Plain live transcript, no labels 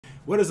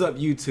What is up,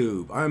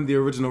 YouTube? I'm the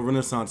original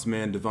Renaissance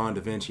man, Devon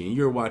DaVinci, and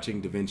you're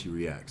watching DaVinci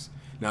Reacts.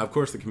 Now, of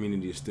course, the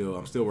community is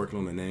I'm still working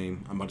on the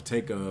name. I'm about to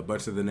take a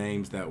bunch of the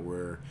names that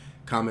were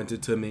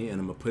commented to me, and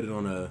I'm going to put it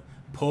on a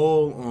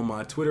poll on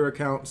my Twitter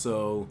account.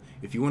 So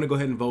if you want to go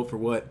ahead and vote for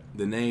what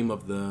the name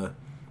of the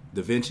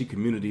DaVinci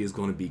community is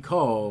going to be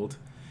called,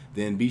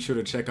 then be sure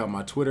to check out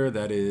my Twitter.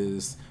 That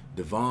is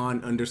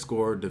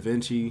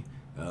Devon_DaVinci,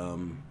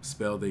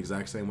 spelled the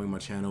exact same way my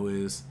channel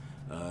is.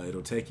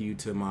 It'll take you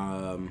to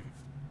my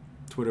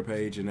Twitter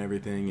page and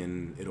everything,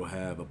 and it'll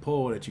have a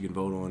poll that you can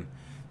vote on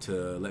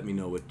to let me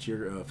know what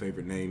your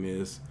favorite name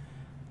is.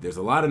 There's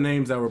a lot of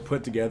names that were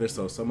put together,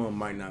 so some of them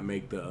might not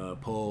make the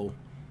poll,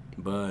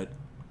 but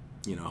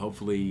you know,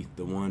 hopefully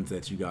the ones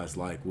that you guys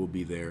like will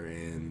be there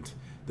and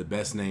the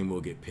best name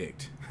will get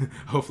picked.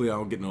 Hopefully I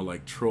don't get no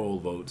like troll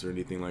votes or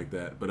anything like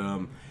that. But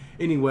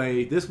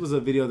anyway, this was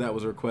a video that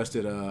was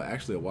requested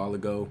actually a while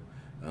ago.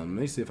 Let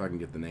me see if I can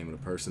get the name of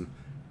the person.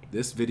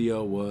 This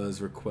video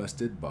was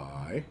requested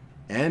by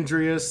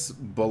Andreas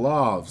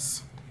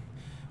Belovs,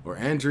 or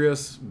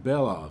Andreas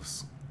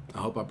Belovs. I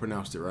hope I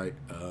pronounced it right.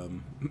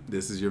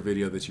 This is your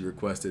video that you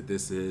requested.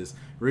 This is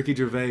Ricky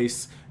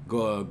Gervais,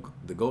 the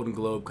Golden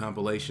Globe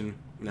compilation.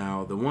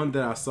 Now, the one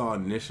that I saw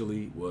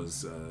initially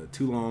was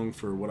too long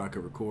for what I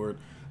could record,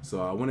 so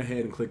I went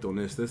ahead and clicked on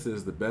this. This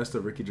is the best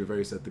of Ricky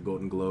Gervais at the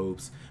Golden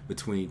Globes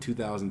between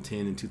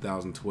 2010 and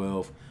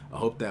 2012. I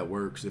hope that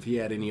works. If he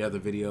had any other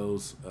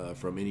videos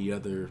from any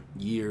other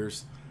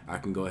years, I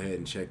can go ahead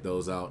and check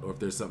those out. Or if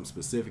there's something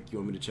specific you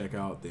want me to check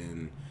out,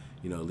 then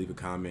you know, leave a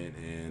comment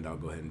and I'll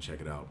go ahead and check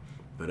it out.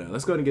 But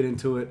let's go ahead and get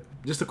into it.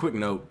 Just a quick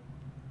note.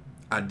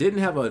 I didn't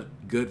have a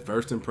good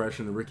first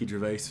impression of Ricky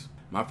Gervais.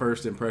 My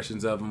first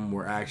impressions of him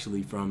were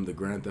actually from the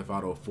Grand Theft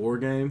Auto 4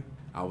 game.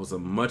 I was a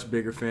much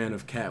bigger fan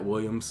of Cat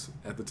Williams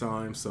at the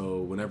time, so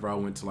whenever I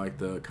went to like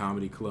the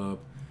comedy club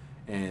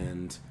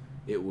and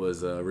it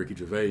was Ricky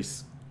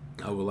Gervais,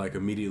 I would like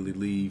immediately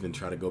leave and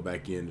try to go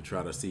back in to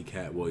try to see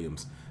Cat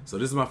Williams. So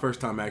this is my first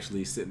time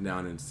actually sitting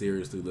down and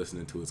seriously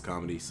listening to his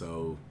comedy,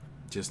 so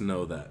just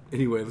know that.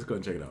 Anyway, let's go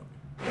and check it out.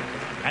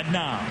 And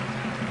now,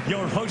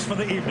 your host for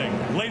the evening,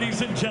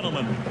 ladies and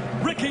gentlemen,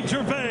 Ricky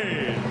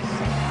Gervais.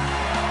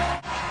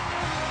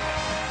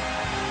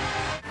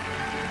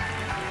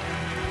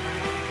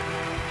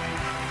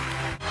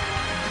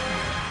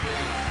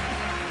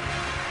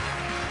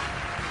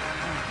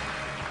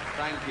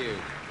 Thank you.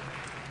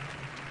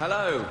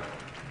 Hello,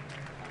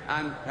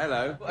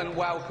 and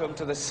welcome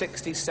to the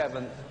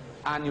 67th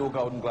Annual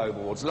Golden Globe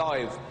Awards,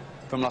 live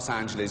from Los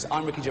Angeles.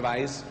 I'm Ricky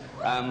Gervais.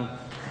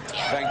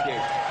 Thank you.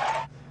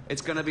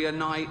 It's going to be a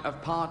night of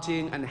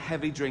partying and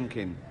heavy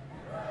drinking.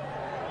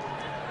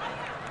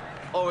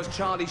 Or as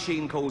Charlie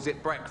Sheen calls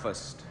it,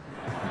 breakfast.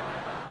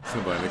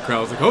 Somebody in the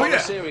crowd's like, oh yeah! On a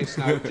serious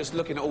note, just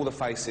looking at all the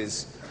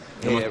faces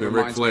That must here be Ric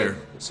reminds me Flair. of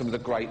some of the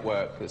great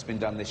work that's been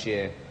done this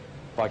year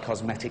by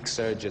cosmetic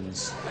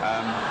surgeons.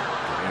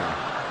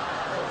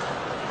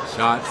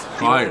 Shots You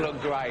fired. all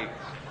look great.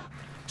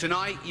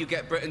 Tonight, you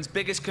get Britain's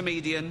biggest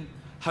comedian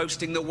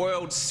hosting the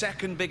world's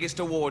second biggest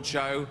award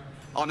show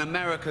on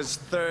America's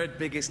third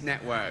biggest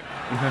network.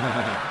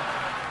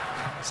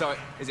 So,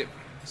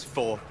 it's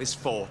fourth. It's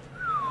fourth.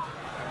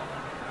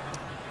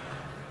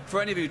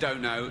 For any of you who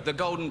don't know, the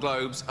Golden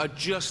Globes are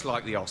just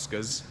like the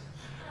Oscars,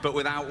 but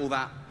without all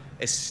that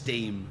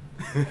esteem.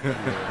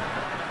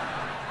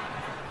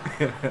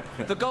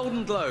 The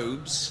Golden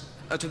Globes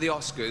are to the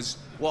Oscars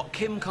what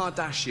Kim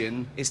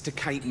Kardashian is to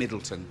Kate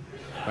Middleton,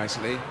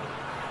 basically.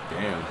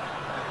 Damn.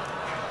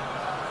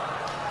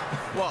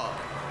 What?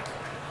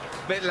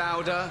 Bit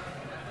louder,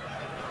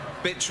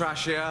 bit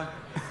trashier,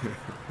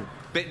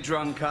 bit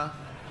drunker,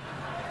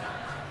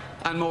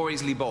 and more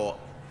easily bought.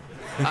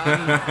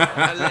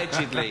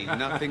 Allegedly,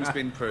 nothing's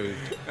been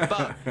proved.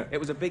 But it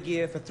was a big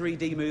year for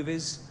 3D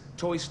movies.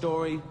 Toy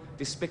Story,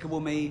 Despicable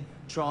Me,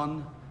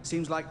 Tron.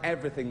 Seems like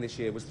everything this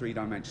year was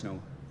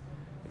three-dimensional.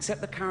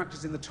 Except the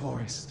characters in The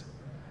Tourist.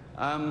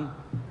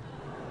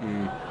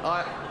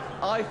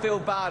 I feel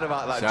bad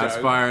about that Shots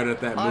joke. fired at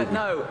that movie.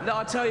 No,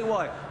 I'll tell you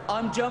why.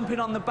 I'm jumping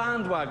on the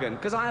bandwagon,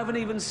 because I haven't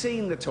even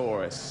seen The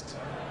Tourist.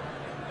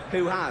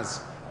 Who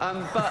has?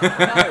 But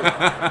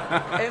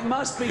no, it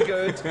must be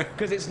good,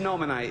 because it's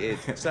nominated,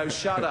 so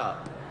shut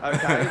up,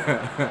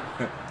 okay?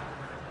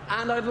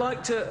 And I'd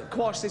like to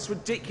quash this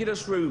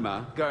ridiculous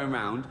rumour going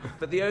around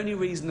that the only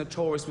reason The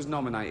Tourist was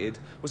nominated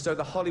was so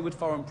the Hollywood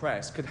foreign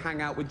press could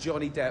hang out with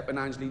Johnny Depp and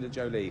Angelina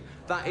Jolie.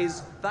 That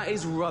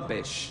is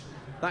rubbish.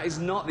 That is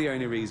not the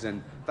only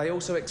reason. They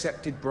also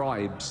accepted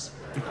bribes.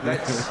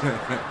 Let's...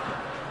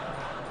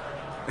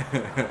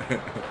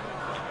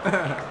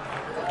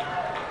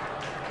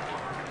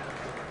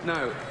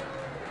 No.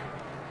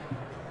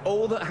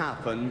 All that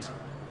happened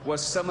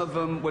was some of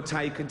them were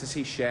taken to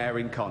see Cher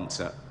in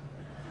concert.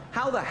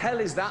 How the hell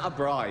is that a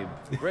bribe?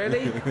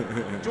 Really? Do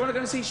you want to go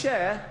and see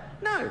Cher?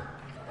 No.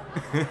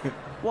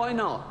 Why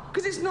not?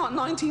 Because it's not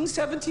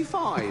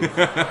 1975.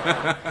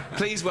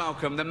 Please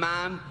welcome the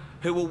man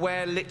who will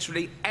wear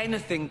literally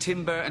anything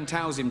Tim Burton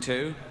tells him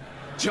to,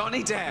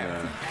 Johnny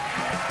Depp.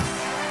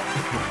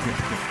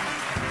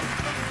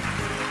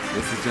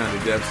 This is Johnny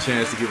Depp's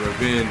chance to get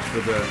revenge for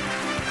the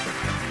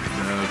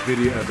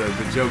video,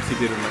 the jokes he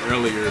did in the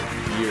earlier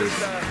years.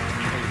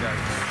 There you go.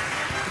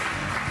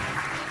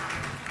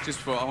 Just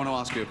before, I want to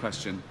ask you a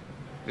question.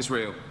 It's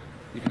real.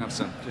 You can have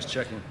some. Just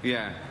checking.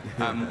 Yeah.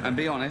 And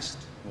be honest.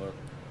 What?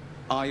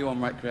 Are you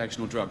on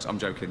recreational drugs? I'm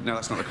joking. No,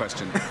 that's not the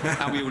question.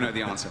 And we all know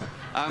the answer.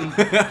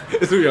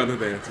 We all know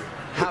the answer.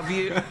 Have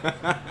you...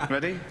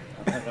 Ready?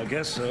 I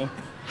guess so.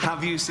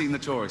 Have you seen The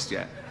Tourist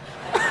yet?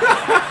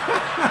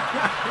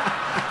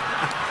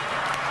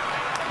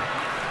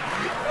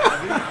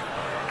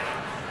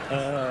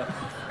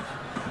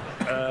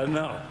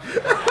 No.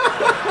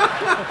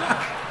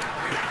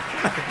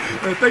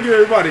 Thank you,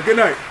 everybody. Good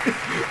night.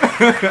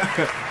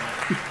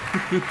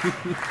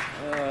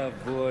 Oh,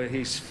 boy,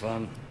 he's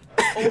fun.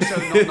 Also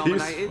not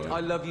nominated, I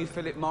Love You,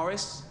 Philip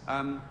Morris,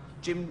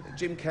 Jim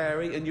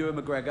Carrey and Ewan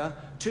McGregor,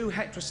 two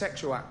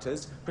heterosexual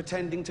actors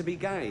pretending to be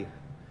gay.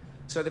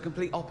 So the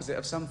complete opposite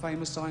of some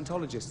famous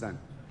Scientologists then.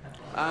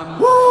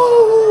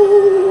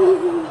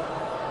 Woo!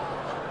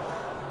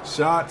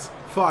 Shots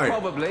fired.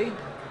 Probably.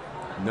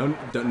 No need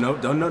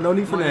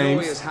for My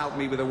names. lawyers helped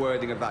me with the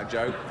wording of that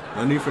joke.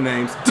 No need for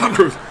names. Tom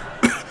Cruise.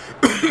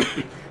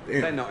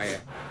 They're not here.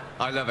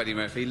 I love Eddie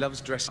Murphy. He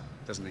loves dressing,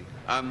 doesn't he?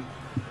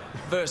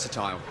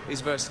 Versatile.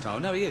 He's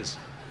versatile. No, he is.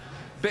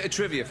 Bit of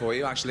trivia for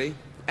you, actually.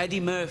 Eddie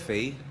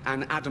Murphy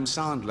and Adam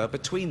Sandler,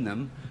 between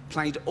them,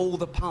 played all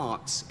the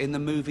parts in the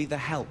movie The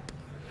Help.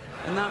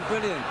 Isn't that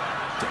brilliant?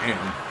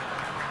 Damn.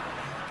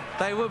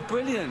 They were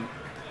brilliant.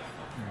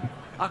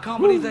 I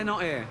can't believe they're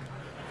not here.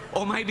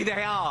 Or maybe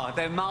they are.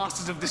 They're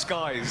masters of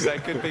disguise. They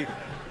could be.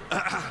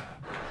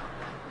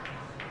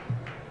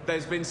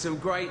 There's been some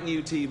great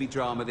new TV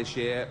drama this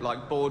year,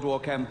 like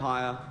Boardwalk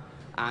Empire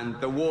and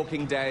The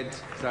Walking Dead.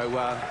 So,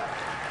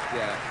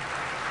 yeah.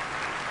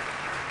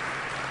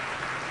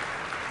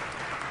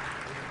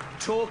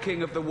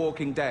 Talking of The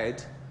Walking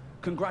Dead,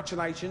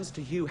 congratulations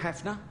to Hugh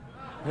Hefner,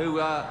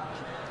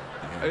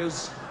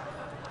 who's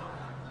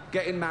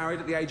getting married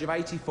at the age of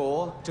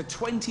 84 to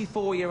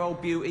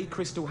 24-year-old beauty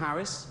Crystal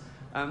Harris.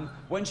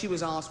 When she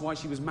was asked why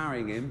she was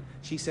marrying him,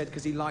 she said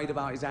because he lied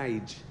about his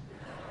age.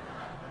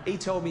 He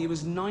told me he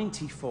was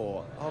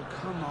 94. Oh,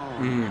 come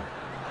on.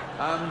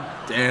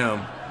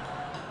 Damn.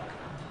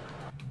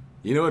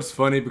 You know what's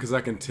funny? Because I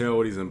can tell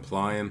what he's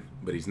implying,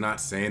 but he's not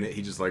saying it.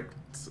 He just like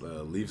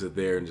leaves it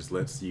there and just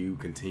lets you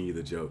continue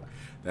the joke.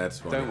 That's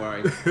funny. Don't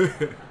worry.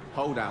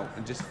 Hold out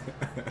and just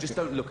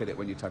don't look at it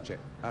when you touch it.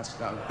 That's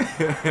that.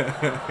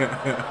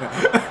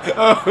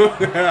 Oh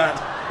God.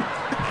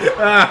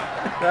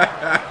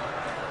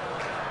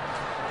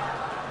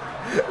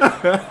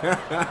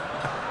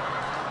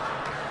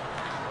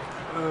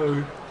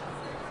 Oh.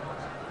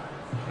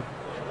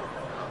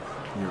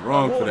 You're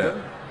wrong for that.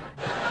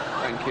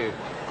 Thank you.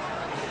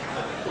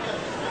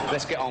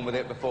 Let's get on with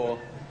it before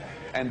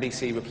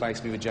NBC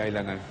replace me with Jay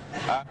Leno.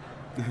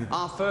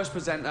 Our first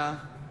presenter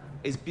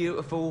is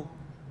beautiful,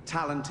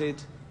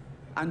 talented,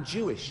 and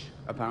Jewish,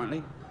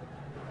 apparently.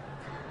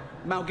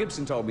 Mel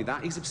Gibson told me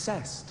that. He's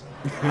obsessed.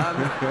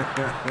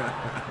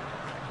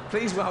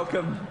 Please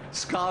welcome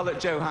Scarlett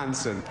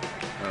Johansson.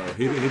 Oh,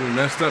 he done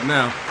messed up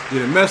now. He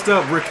done messed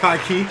up,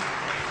 Rikaiki.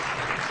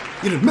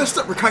 You done messed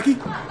up, Rikaiki.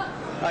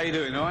 How you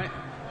doing, all right?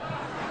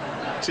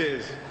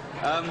 Cheers.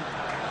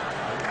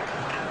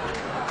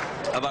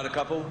 I've had a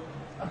couple.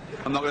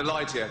 I'm not going to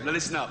lie to you. Now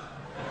listen up.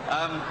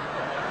 I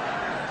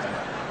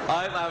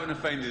haven't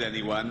offended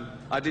anyone.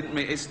 I didn't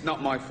mean... It's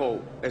not my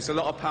fault. There's a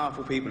lot of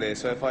powerful people here,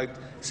 so if I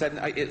said...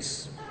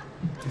 It's...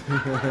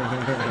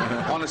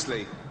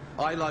 Honestly,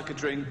 I like a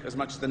drink as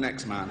much as the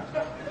next man.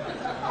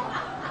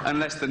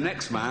 Unless the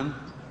next man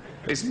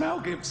is Mel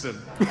Gibson.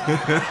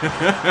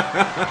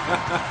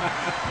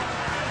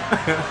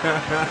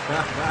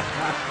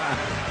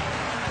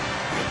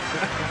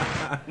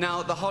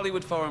 Now, the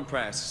Hollywood Foreign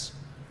Press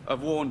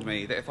have warned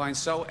me that if I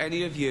insult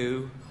any of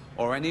you,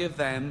 or any of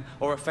them,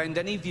 or offend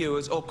any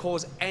viewers, or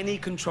cause any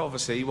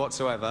controversy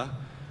whatsoever,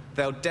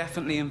 they'll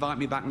definitely invite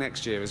me back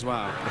next year as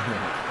well.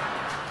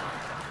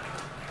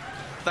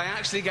 They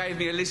actually gave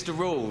me a list of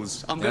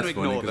rules. I'm going to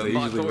ignore them,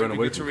 but I thought it would be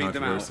good to read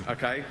them out,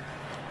 okay?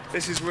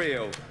 This is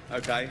real,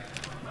 okay?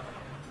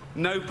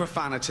 No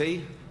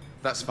profanity.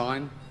 That's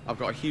fine. I've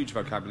got a huge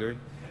vocabulary.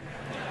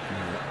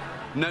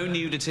 No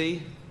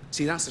nudity.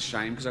 See, that's a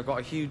shame, because I've got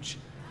a huge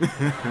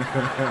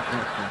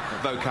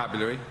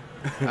vocabulary.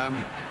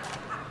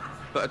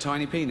 But a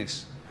tiny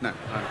penis. No,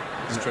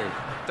 it's true.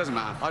 Doesn't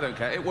matter. I don't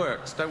care. It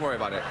works. Don't worry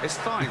about it. It's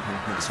fine.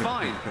 It's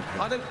fine.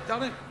 I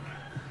don't...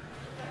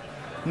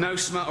 No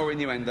smut or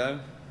innuendo.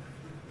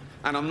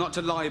 And I'm not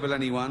to libel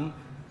anyone.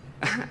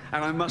 And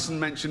I mustn't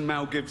mention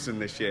Mel Gibson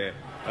this year.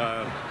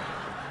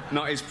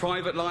 Not his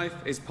private life,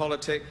 his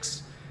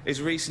politics, his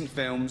recent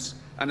films,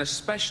 and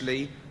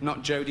especially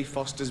not Jodie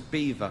Foster's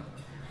Beaver.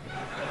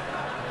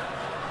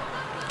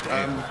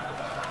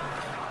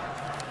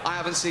 I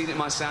haven't seen it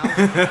myself.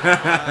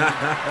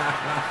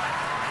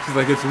 She's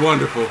like, it's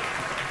wonderful.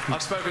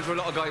 I've spoken to a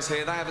lot of guys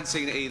here, they haven't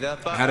seen it either.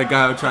 But I had a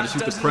guy who tried to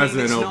shoot the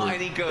president over. Not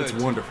any good. It's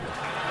wonderful.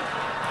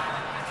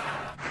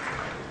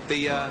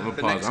 I'm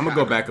gonna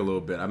go back a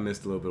little bit. I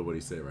missed a little bit of what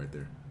he said right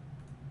there.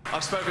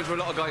 I've spoken to a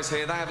lot of guys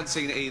here. They haven't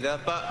seen it either,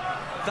 but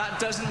that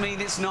doesn't mean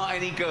it's not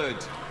any good.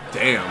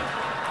 Damn.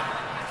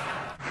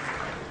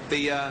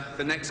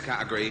 The next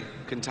category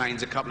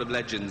contains a couple of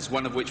legends,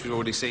 one of which we've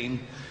already seen,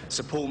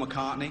 Sir Paul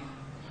McCartney,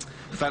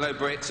 fellow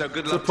Brit. So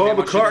good luck to him.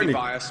 I shouldn't be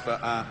biased,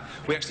 but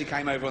we actually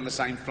came over on the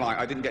same flight.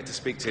 I didn't get to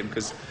speak to him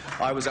because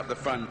I was up the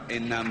front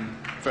in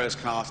first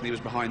class and he was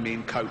behind me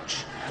in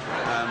coach.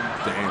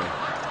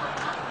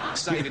 Damn.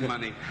 Saving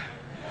money.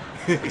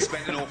 He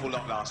spent an awful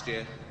lot last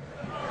year.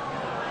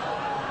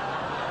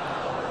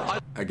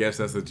 I guess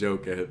that's a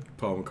joke at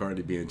Paul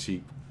McCartney being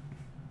cheap.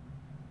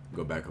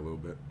 Go back a little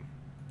bit.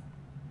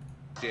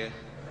 Yeah.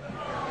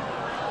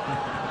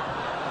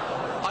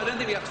 I don't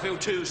think we have to feel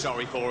too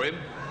sorry for him.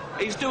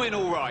 He's doing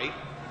all right.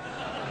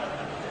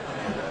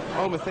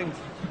 Oh, the thing.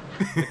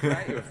 The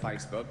creator of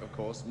Facebook, of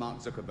course, Mark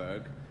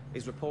Zuckerberg,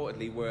 is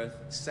reportedly worth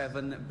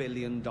 $7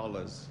 billion.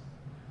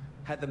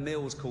 Heather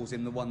Mills calls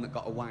him the one that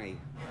got away.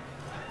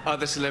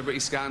 Other celebrity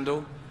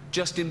scandal.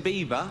 Justin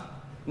Bieber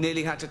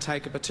nearly had to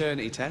take a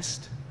paternity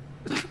test.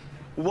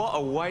 What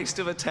a waste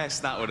of a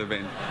test that would have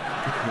been.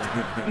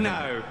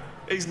 No,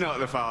 he's not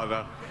the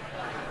father.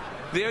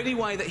 The only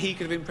way that he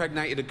could have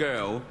impregnated a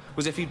girl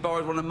was if he'd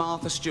borrowed one of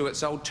Martha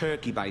Stewart's old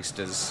turkey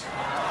basters.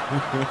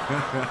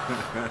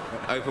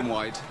 Open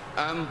wide.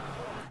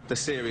 The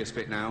serious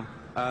bit now.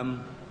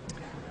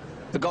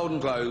 The Golden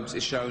Globes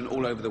is shown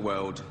all over the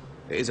world.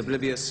 It is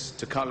oblivious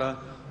to colour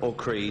or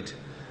creed.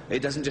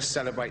 It doesn't just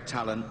celebrate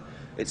talent,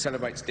 it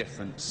celebrates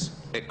difference.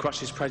 It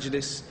crushes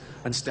prejudice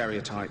and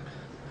stereotype.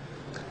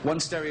 One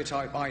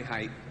stereotype I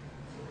hate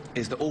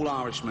is that all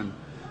Irishmen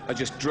are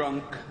just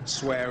drunk,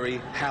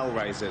 sweary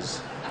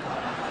hellraisers.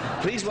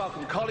 Please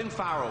welcome Colin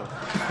Farrell.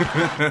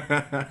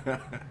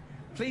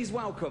 Please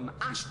welcome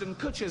Ashton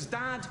Kutcher's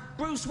dad,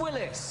 Bruce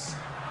Willis.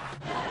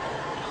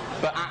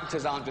 But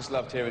actors aren't just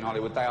loved here in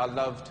Hollywood, they are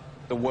loved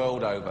the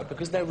world over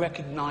because they're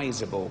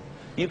recognisable.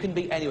 You can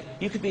be anywhere.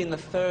 You could be in the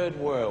third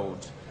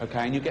world,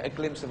 okay, and you get a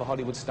glimpse of a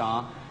Hollywood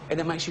star and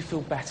it makes you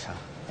feel better,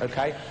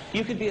 okay?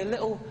 You could be a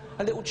little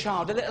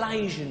child, a little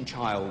Asian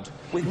child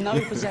with no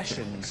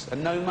possessions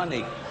and no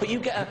money, but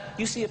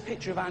you see a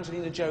picture of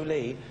Angelina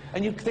Jolie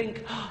and you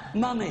think, oh,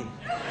 Mummy.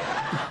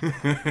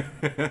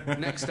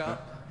 Next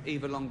up,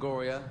 Eva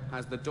Longoria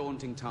has the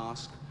daunting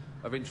task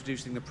of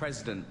introducing the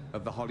president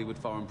of the Hollywood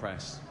Foreign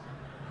Press.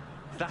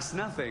 That's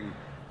nothing.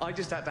 I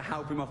just had to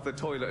help him off the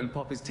toilet and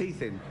pop his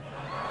teeth in.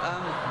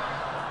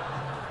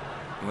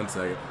 1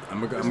 second. I'm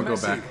gonna go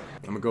back.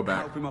 I'm gonna go back.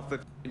 Help him off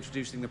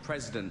introducing the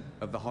president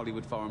of the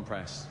Hollywood Foreign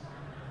Press.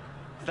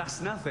 That's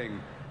nothing.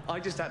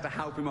 I just had to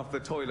help him off the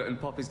toilet and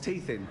pop his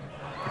teeth in.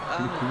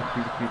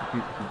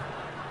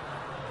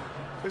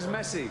 It was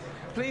messy.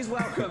 Please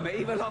welcome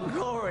Eva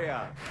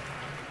Longoria.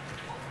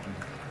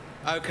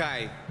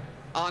 Okay,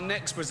 our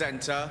next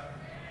presenter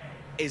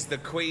is the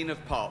Queen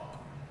of Pop.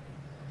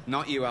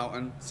 Not you,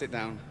 Elton. Sit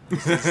down.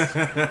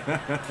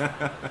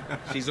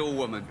 She's all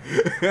woman.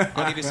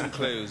 I'll give you some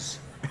clues.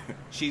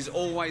 She's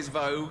always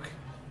Vogue.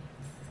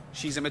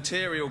 She's a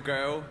material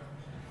girl.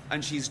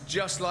 And she's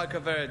just like a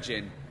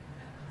virgin.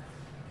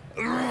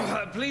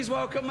 Please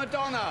welcome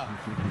Madonna.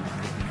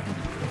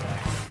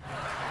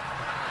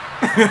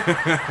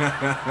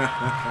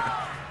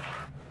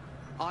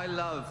 I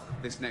love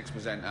this next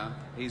presenter.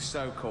 He's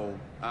so cool.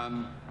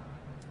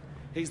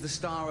 He's the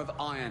star of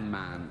Iron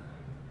Man.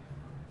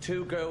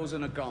 2 girls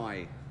and a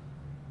guy.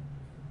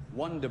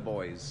 Wonder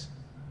Boys.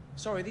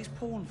 Sorry, these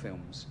porn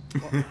films.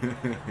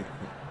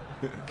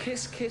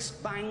 Kiss, Kiss,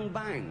 Bang,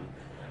 Bang.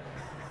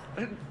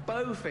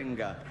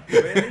 Bowfinger.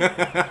 Really?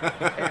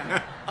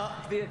 Yeah.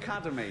 Up the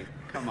Academy.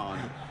 Come on.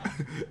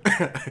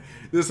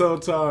 This whole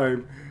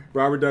time,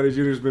 Robert Downey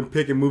Jr. has been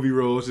picking movie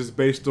roles just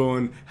based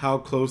on how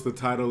close the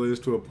title is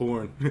to a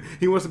porn.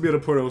 He wants to be in a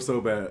porno so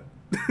bad.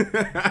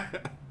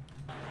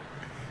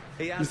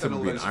 He has done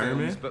all those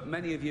films, but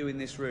many of you in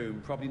this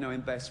room probably know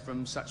him best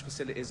from such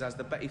facilities as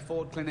the Betty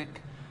Ford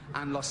Clinic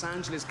and Los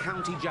Angeles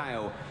County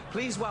Jail.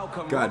 Please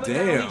welcome Robert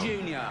Downey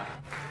Jr.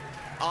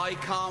 I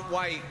can't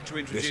wait to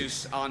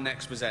introduce our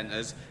next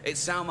presenters.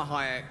 It's Salma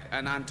Hayek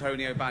and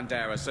Antonio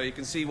Banderas, so you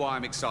can see why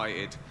I'm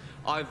excited.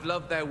 I've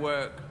loved their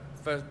work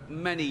for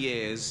many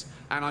years,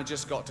 and I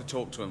just got to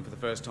talk to them for the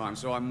first time,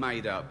 so I'm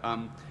made up.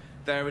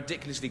 They're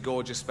ridiculously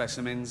gorgeous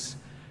specimens.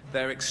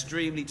 They're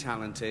extremely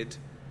talented.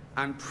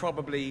 And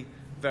probably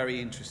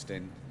very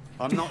interesting.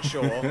 I'm not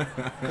sure,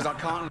 because I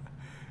can't...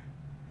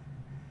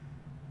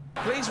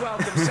 Please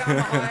welcome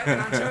Salma Hayek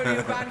and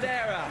Antonio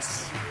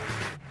Banderas.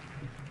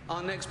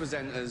 Our next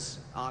presenters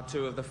are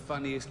 2 of the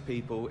funniest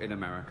people in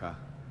America.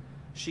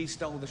 She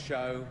stole the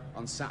show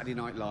on Saturday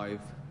Night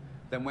Live,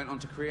 then went on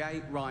to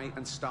create, write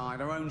and star in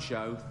her own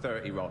show,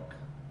 30 Rock.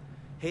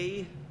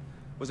 He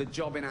was a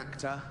jobbing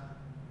actor,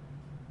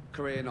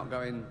 career not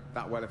going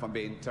that well if I'm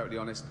being totally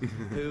honest,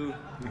 who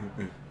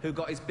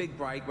got his big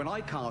break when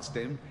I cast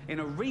him in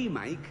a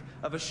remake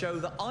of a show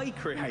that I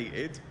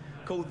created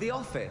called The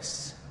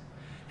Office.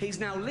 He's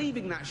now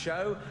leaving that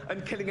show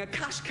and killing a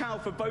cash cow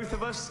for both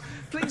of us.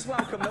 Please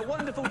welcome the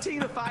wonderful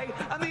Tina Fey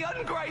and the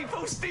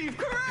ungrateful Steve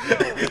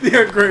Carell.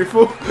 The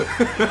ungrateful.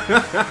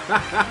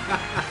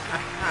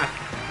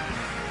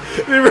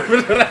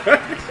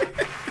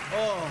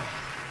 Oh.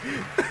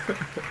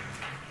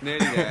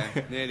 Nearly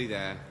there, nearly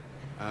there.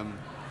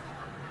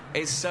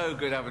 It's so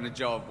good having a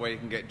job where you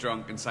can get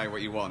drunk and say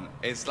what you want.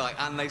 It's like,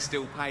 and they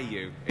still pay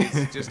you.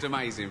 It's just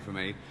amazing for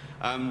me.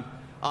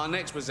 Our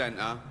next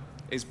presenter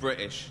is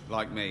British,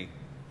 like me.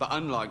 But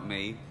unlike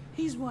me,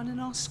 he's won an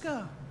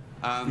Oscar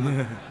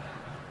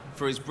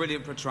for his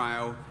brilliant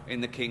portrayal in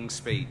The King's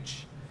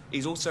Speech.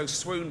 He's also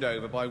swooned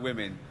over by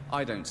women.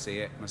 I don't see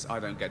it.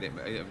 I don't get it.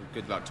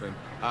 Good luck to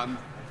him.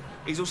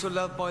 He's also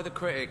loved by the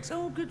critics.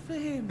 Oh, good for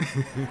him.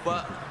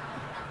 But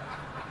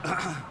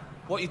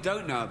what you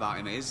don't know about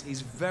him is he's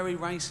very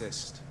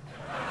racist.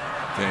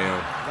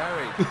 Damn.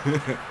 Very.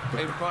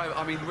 In private,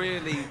 I mean,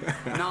 really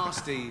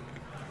nasty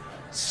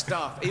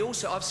stuff. He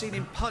also, I've seen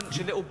him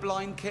punch a little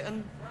blind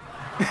kitten.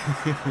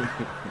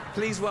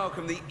 Please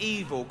welcome the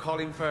evil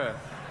Colin Firth.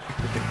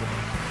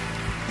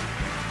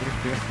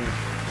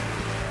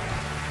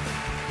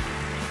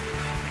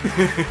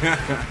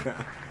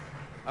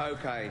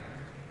 Okay.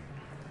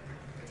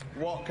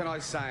 What can I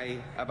say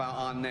about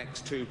our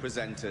next two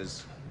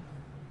presenters?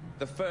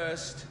 The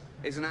first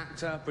is an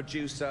actor,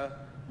 producer,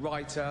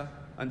 writer,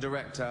 and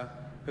director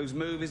whose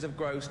movies have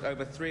grossed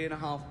over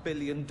 $3.5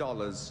 billion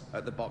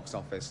at the box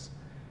office.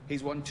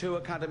 He's won 2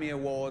 Academy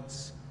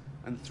Awards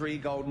and 3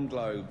 Golden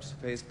Globes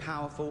for his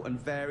powerful and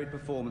varied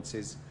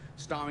performances,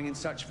 starring in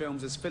such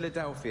films as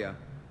Philadelphia,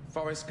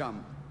 Forrest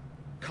Gump,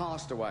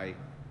 Castaway,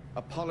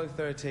 Apollo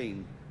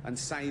 13, and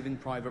Saving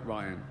Private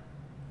Ryan.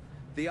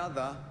 The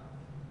other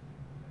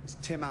is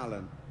Tim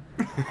Allen.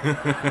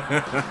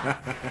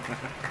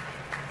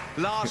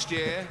 Last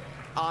year,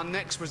 our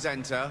next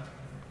presenter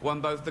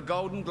won both the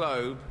Golden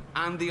Globe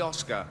and the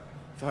Oscar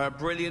for her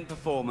brilliant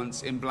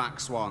performance in Black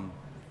Swan.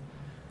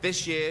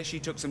 This year, she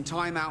took some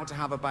time out to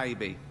have a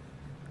baby.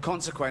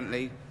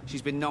 Consequently,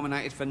 she's been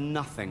nominated for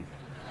nothing.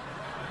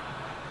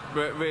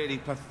 Really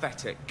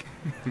pathetic.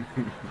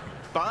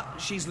 But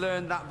she's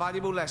learned that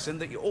valuable lesson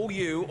that all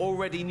you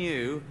already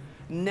knew: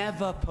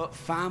 never put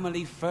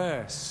family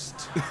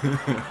first.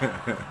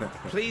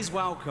 Please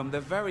welcome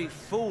the very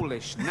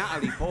foolish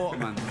Natalie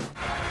Portman.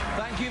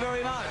 Thank you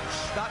very much.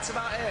 That's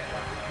about it.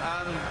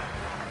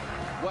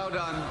 Well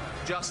done.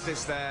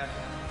 Justice there.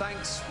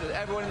 Thanks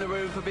everyone in the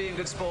room for being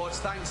good sports.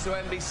 Thanks to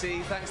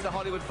NBC. Thanks to the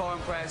Hollywood Foreign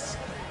Press.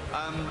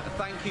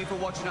 Thank you for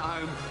watching at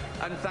home.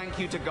 And thank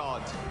you to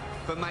God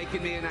for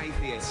making me an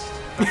atheist.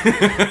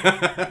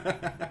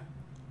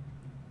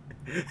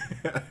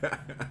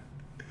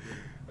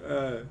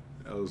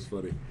 That was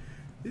funny.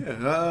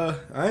 Yeah,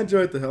 I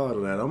enjoyed the hell out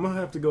of that. I'm gonna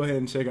have to go ahead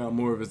and check out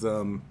more of his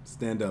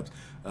stand-ups.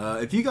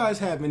 If you guys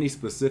have any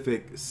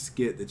specific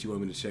skit that you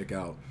want me to check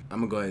out,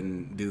 I'm gonna go ahead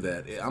and do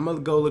that. I'm gonna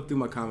go look through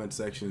my comment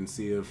section and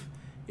see if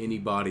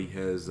anybody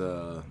has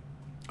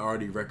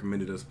already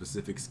recommended a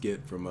specific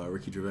skit from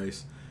Ricky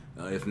Gervais.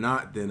 If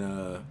not,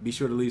 then be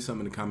sure to leave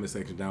something in the comment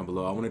section down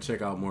below. I want to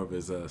check out more of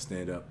his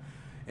stand-up.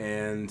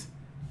 And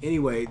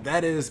anyway,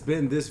 that has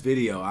been this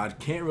video. I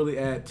can't really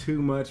add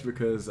too much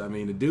because, I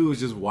mean, the dude was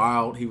just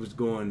wild. He was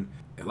going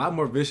a lot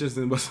more vicious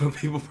than what some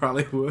people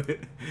probably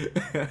would.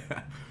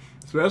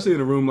 Especially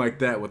in a room like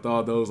that with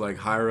all those like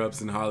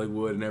higher-ups in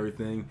Hollywood and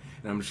everything.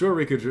 And I'm sure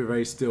Ricky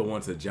Gervais still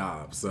wants a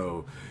job.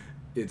 So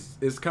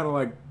it's kind of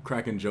like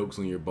cracking jokes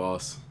on your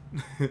boss.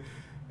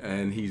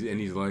 And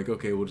he's like,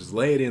 okay, well, just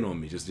lay it in on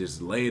me.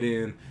 Just lay it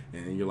in.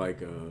 And you're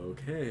like,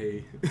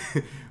 okay.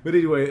 But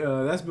anyway,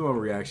 that's been my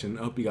reaction.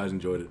 I hope you guys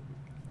enjoyed it.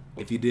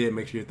 If you did,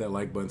 make sure you hit that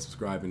like button,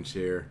 subscribe, and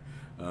share.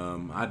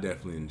 I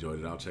definitely enjoyed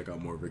it. I'll check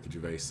out more of Ricky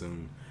Gervais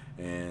soon.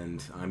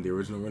 And I'm the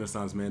original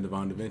Renaissance man,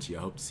 Devon DaVinci. I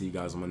hope to see you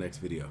guys on my next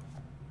video.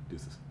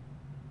 Deuces.